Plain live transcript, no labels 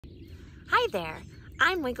Hi there,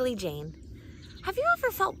 I'm Wiggly Jane. Have you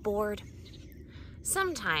ever felt bored?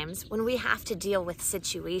 Sometimes when we have to deal with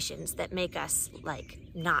situations that make us,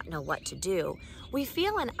 not know what to do, we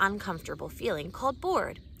feel an uncomfortable feeling called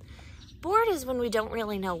bored. Bored is when we don't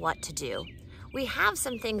really know what to do. We have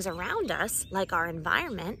some things around us, like our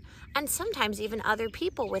environment, and sometimes even other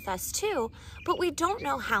people with us too, but we don't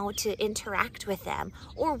know how to interact with them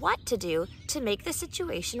or what to do to make the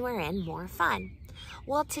situation we're in more fun.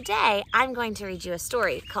 Well, today I'm going to read you a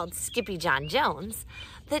story called Skippyjon Jones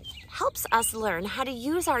that helps us learn how to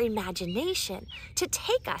use our imagination to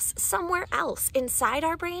take us somewhere else inside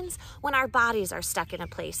our brains when our bodies are stuck in a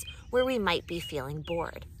place where we might be feeling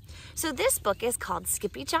bored. So this book is called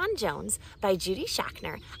Skippyjon Jones by Judy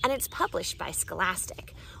Schachner, and it's published by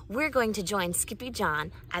Scholastic. We're going to join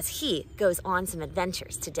Skippyjon as he goes on some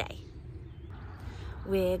adventures today.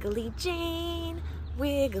 Wiggly Jane,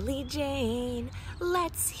 Wiggly Jane,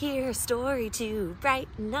 let's hear a story to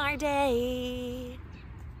brighten our day.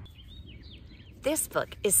 This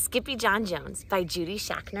book is Skippyjon Jones by Judy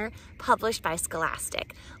Schachner, published by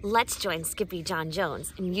Scholastic. Let's join Skippyjon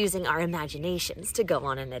Jones in using our imaginations to go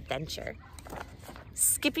on an adventure.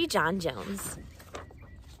 Skippyjon Jones.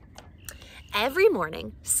 Every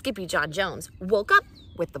morning, Skippyjon Jones woke up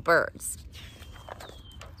with the birds.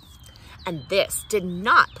 And this did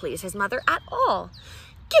not please his mother at all.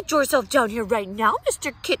 "Get yourself down here right now,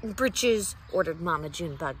 Mr. Kitten Britches," ordered Mama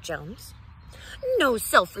Junebug Jones. "No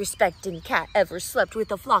self-respecting cat ever slept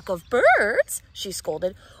with a flock of birds," she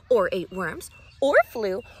scolded, "or ate worms, or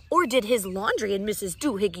flew, or did his laundry in Mrs.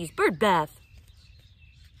 Doohiggy's bird bath."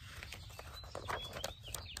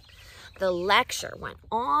 The lecture went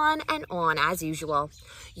on and on as usual.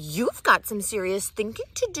 "You've got some serious thinking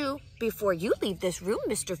to do before you leave this room,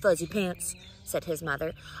 Mr. Fuzzy Pants," said his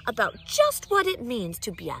mother, "about just what it means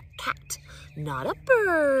to be a cat, not a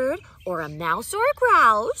bird or a mouse or a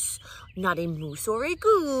grouse, not a moose or a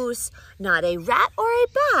goose, not a rat or a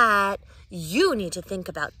bat. You need to think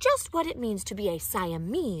about just what it means to be a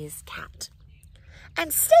Siamese cat.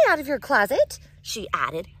 And stay out of your closet," she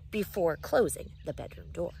added before closing the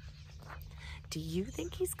bedroom door. Do you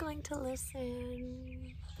think he's going to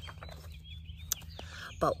listen?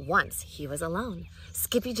 But once he was alone,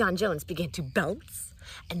 Skippyjon Jones began to bounce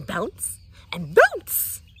and bounce and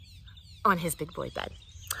bounce on his big boy bed.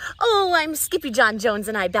 "Oh, I'm Skippyjon Jones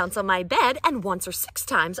and I bounce on my bed, and once or 6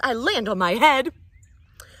 times I land on my head."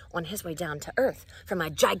 On his way down to earth from a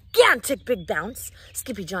gigantic big bounce,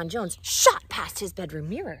 Skippyjon Jones shot past his bedroom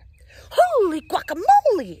mirror. "Holy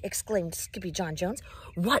guacamole!" exclaimed Skippyjon Jones.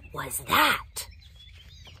 "What was that?"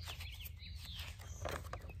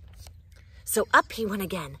 So up he went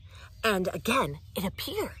again, and again it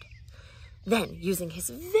appeared. Then, using his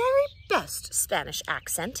very best Spanish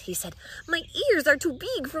accent, he said, "My ears are too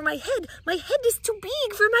big for my head. My head is too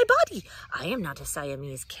big for my body. I am not a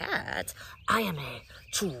Siamese cat. I am a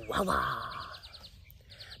Chihuahua."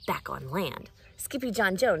 Back on land,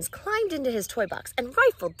 Skippyjon Jones climbed into his toy box and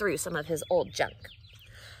rifled through some of his old junk.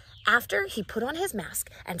 After he put on his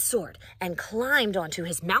mask and sword and climbed onto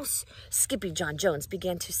his mouse, Skippyjon Jones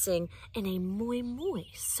began to sing in a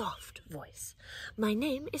muy soft voice. "My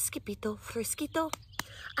name is Skippito Fresquito.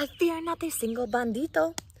 I fear not a single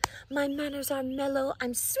bandito. My manners are mellow.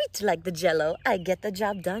 I'm sweet like the jello. I get the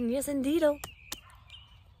job done, yes indeedo."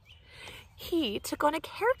 He took on a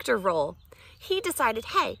character role. He decided,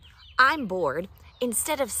 hey, I'm bored.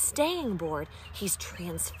 Instead of staying bored, he's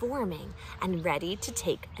transforming and ready to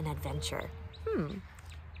take an adventure.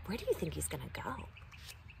 Where do you think he's gonna go?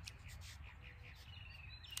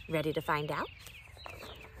 Ready to find out?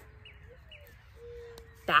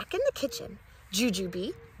 Back in the kitchen,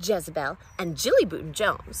 Jujubee, Jezebel, and Jillybootin'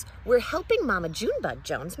 Jones were helping Mama Junebug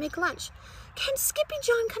Jones make lunch. "Can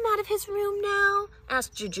Skippyjon come out of his room now?"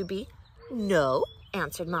 asked Jujubee. "No,"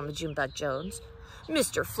 answered Mama Junebug Jones.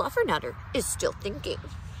 "Mr. Fluffernutter is still thinking."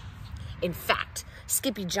 In fact,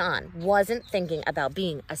 Skippyjon wasn't thinking about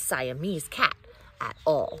being a Siamese cat at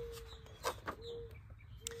all.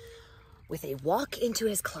 With a walk into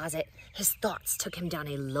his closet, his thoughts took him down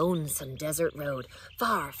a lonesome desert road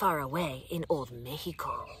far, far away in old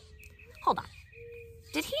Mexico. Hold on.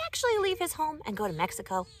 Did he actually leave his home and go to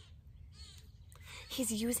Mexico?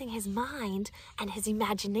 He's using his mind and his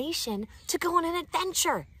imagination to go on an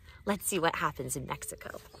adventure. Let's see what happens in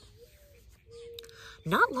Mexico.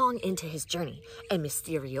 Not long into his journey, a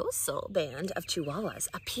misterioso band of chihuahuas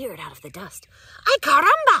appeared out of the dust. "Ay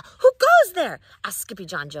caramba! Who goes there?" asked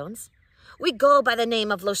Skippyjon Jones. "We go by the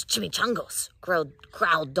name of Los Chimichangos,"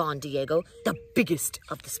 growled Don Diego, the biggest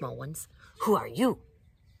of the small ones. "Who are you?"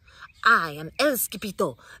 "I am El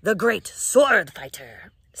Skippito, the great sword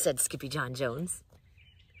fighter," said Skippyjon Jones.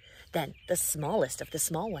 Then the smallest of the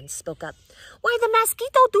small ones spoke up. Why, the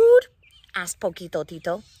mosquito, dude, asked Poquito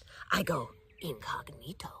Tito. I go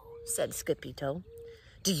incognito, said Skippito.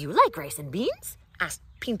 Do you like rice and beans? Asked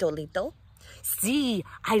Pintolito. See,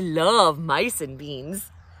 I love mice and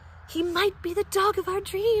beans. He might be the dog of our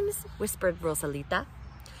dreams, whispered Rosalita.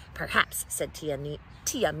 Perhaps, said Tia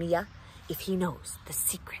Mia, if he knows the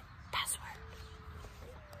secret password.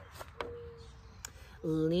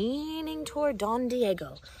 Leaning toward Don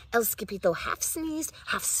Diego, El Skippito half sneezed,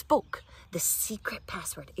 half spoke the secret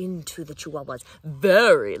password into the Chihuahua's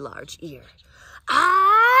very large ear.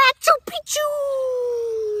 Ah-choo-pee-choo!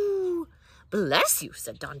 Bless you,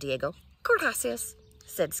 said Don Diego. Gracias,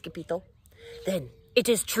 said Skippito. Then it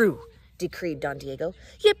is true, decreed Don Diego.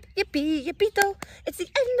 Yip, yippee, yippito. It's the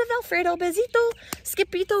end of Alfredo Bezito.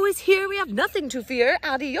 Skippito is here. We have nothing to fear.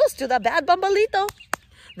 Adios to the bad bumbalito.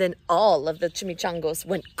 Then all of the chimichangos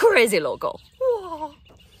went crazy loco. Whoa.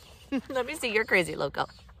 Let me see your crazy loco.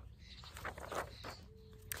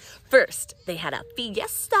 First, they had a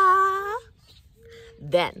fiesta.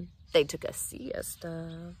 Then they took a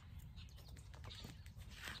siesta.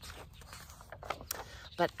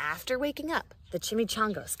 But after waking up, the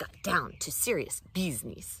chimichangos got down to serious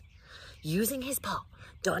business. Using his paw,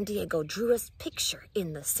 Don Diego drew a picture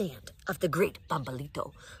in the sand of the great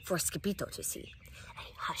bumbalito for Skippito to see. A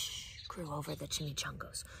hush grew over the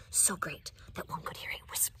chimichangos, so great that one could hear a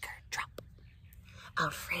whisper drop.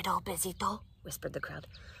 Alfredo Bezito, whispered the crowd.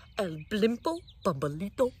 El blimpo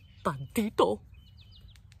bumbalito bandito.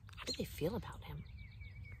 How do they feel about him?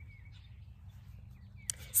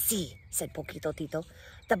 See, said Poquito Tito,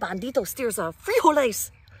 the bandito steers our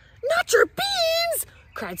frijoles. Not your beans,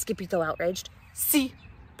 cried Skippito outraged. See,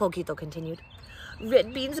 Poquito continued.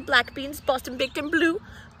 Red beans, black beans, Boston baked and blue,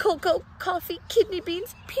 cocoa, coffee, kidney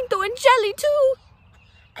beans, pinto and jelly too.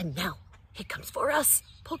 And now it comes for us,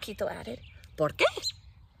 Poquito added. ¿Por qué?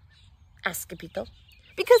 asked Skippito.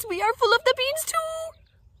 Because we are full of the beans too.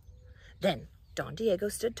 Then Don Diego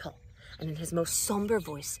stood tall and in his most somber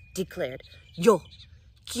voice declared, Yo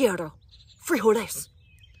quiero frijoles.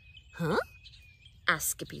 Huh?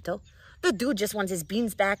 asked Skippito. The dude just wants his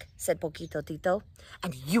beans back, said Poquito Tito.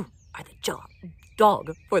 And you are the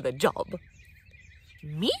dog for the job.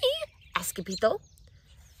 Me? asked Skippito.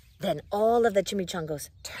 Then all of the chimichangos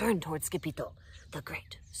turned toward Skippito, the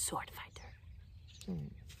great sword fighter.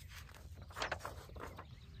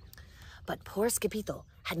 But poor Skippito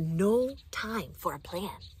had no time for a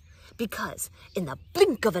plan, because in the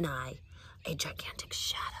blink of an eye, a gigantic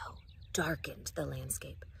shadow darkened the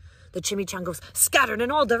landscape. The chimichangos scattered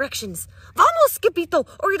in all directions. Vamos, Skippito,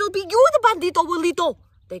 or it'll be you, the bandito abuelito,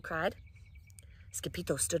 they cried.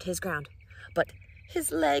 Skippito stood his ground, but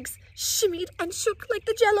his legs shimmied and shook like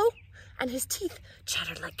the jello, and his teeth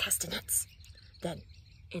chattered like castanets. Then,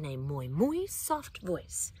 in a muy soft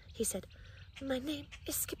voice, he said, My name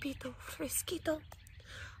is Skippito Fresquito.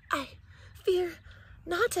 I fear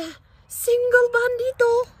not a single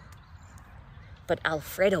bandito. But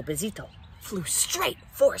Alfredo Bezito flew straight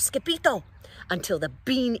for Skippito until the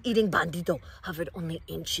bean-eating bandito hovered only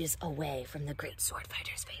inches away from the great sword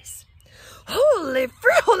fighter's face. Holy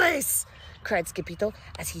frijoles! cried Skippito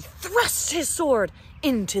as he thrust his sword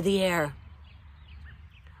into the air.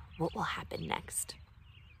 What will happen next?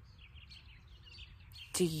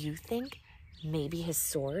 Do you think maybe his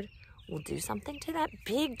sword will do something to that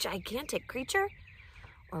big, gigantic creature?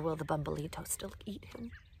 Or will the bumbalito still eat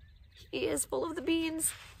him? He is full of the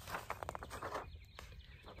beans.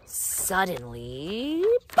 Suddenly,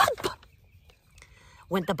 bump!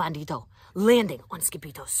 went the bandito, landing on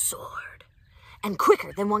Skippito's sword. And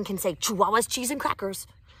quicker than one can say Chihuahua's cheese and crackers,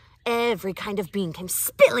 every kind of bean came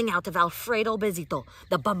spilling out of Alfredo Bezito,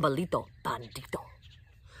 the bumbalito bandito.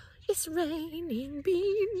 It's raining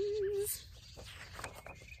beans.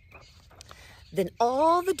 Then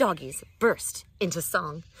all the doggies burst into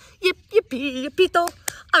song. Yip, yippee, yippito,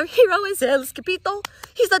 our hero is El Skippito.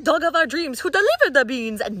 He's the dog of our dreams who delivered the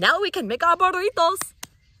beans, and now we can make our burritos.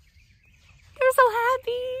 They're so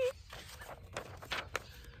happy.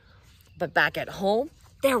 But back at home,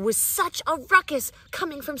 there was such a ruckus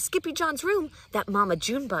coming from Skippyjon's room that Mama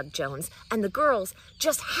Junebug Jones and the girls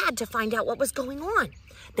just had to find out what was going on.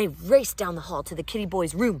 They raced down the hall to the kitty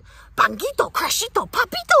boy's room. Banguito, Crashito,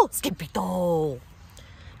 Papito, Skippito.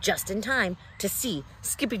 Just in time to see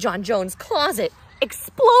Skippyjon Jones' closet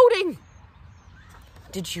exploding.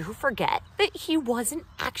 Did you forget that he wasn't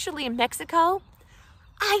actually in Mexico?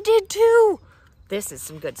 I did too. This is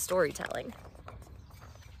some good storytelling.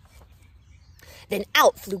 Then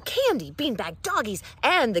out flew Candy, Beanbag, Doggies,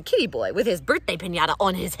 and the kitty boy with his birthday piñata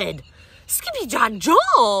on his head. Skippyjon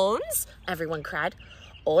Jones! Everyone cried.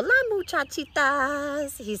 Hola,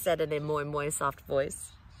 muchachitas, he said in a more soft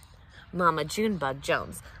voice. Mama Junebug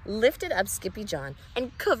Jones lifted up Skippyjon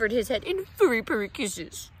and covered his head in furry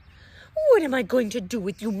kisses. What am I going to do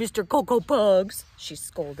with you, Mr. Cocoa Pugs? She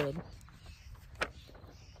scolded.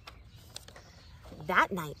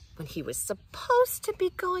 That night, when he was supposed to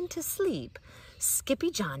be going to sleep,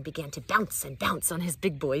 Skippyjon began to bounce and bounce on his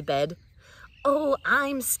big boy bed. Oh,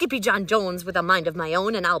 I'm Skippyjon Jones with a mind of my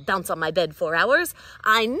own, and I'll bounce on my bed 4 hours.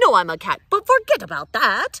 I know I'm a cat, but forget about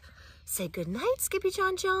that. Say good night,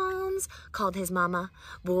 Skippyjon Jones, called his mama.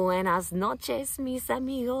 Buenas noches, mis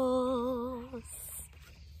amigos.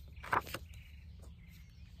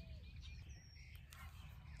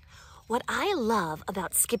 What I love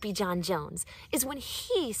about Skippyjon Jones is when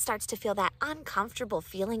he starts to feel that uncomfortable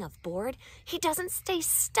feeling of bored, he doesn't stay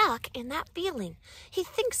stuck in that feeling. He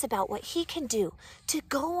thinks about what he can do to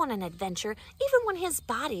go on an adventure even when his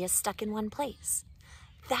body is stuck in one place.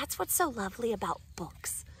 That's what's so lovely about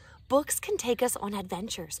books. Books can take us on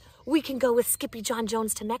adventures. We can go with Skippyjon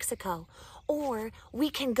Jones to Mexico, or we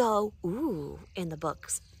can go, in the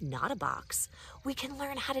books, not a box. We can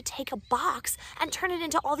learn how to take a box and turn it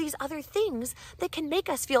into all these other things that can make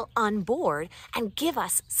us feel unbored and give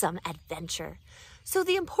us some adventure. So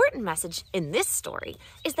the important message in this story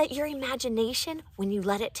is that your imagination, when you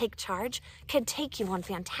let it take charge, can take you on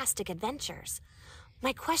fantastic adventures.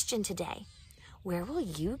 My question today: where will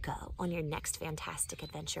you go on your next fantastic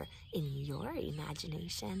adventure in your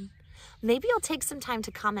imagination? Maybe you'll take some time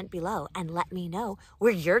to comment below and let me know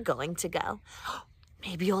where you're going to go.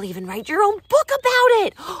 Maybe you'll even write your own book about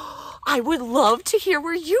it. I would love to hear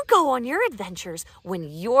where you go on your adventures when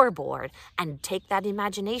you're bored, and take that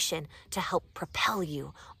imagination to help propel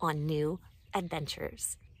you on new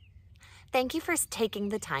adventures. Thank you for taking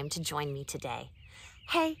the time to join me today.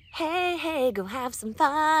 Hey, go have some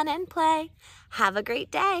fun and play. Have a great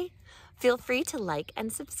day. Feel free to like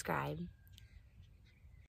and subscribe.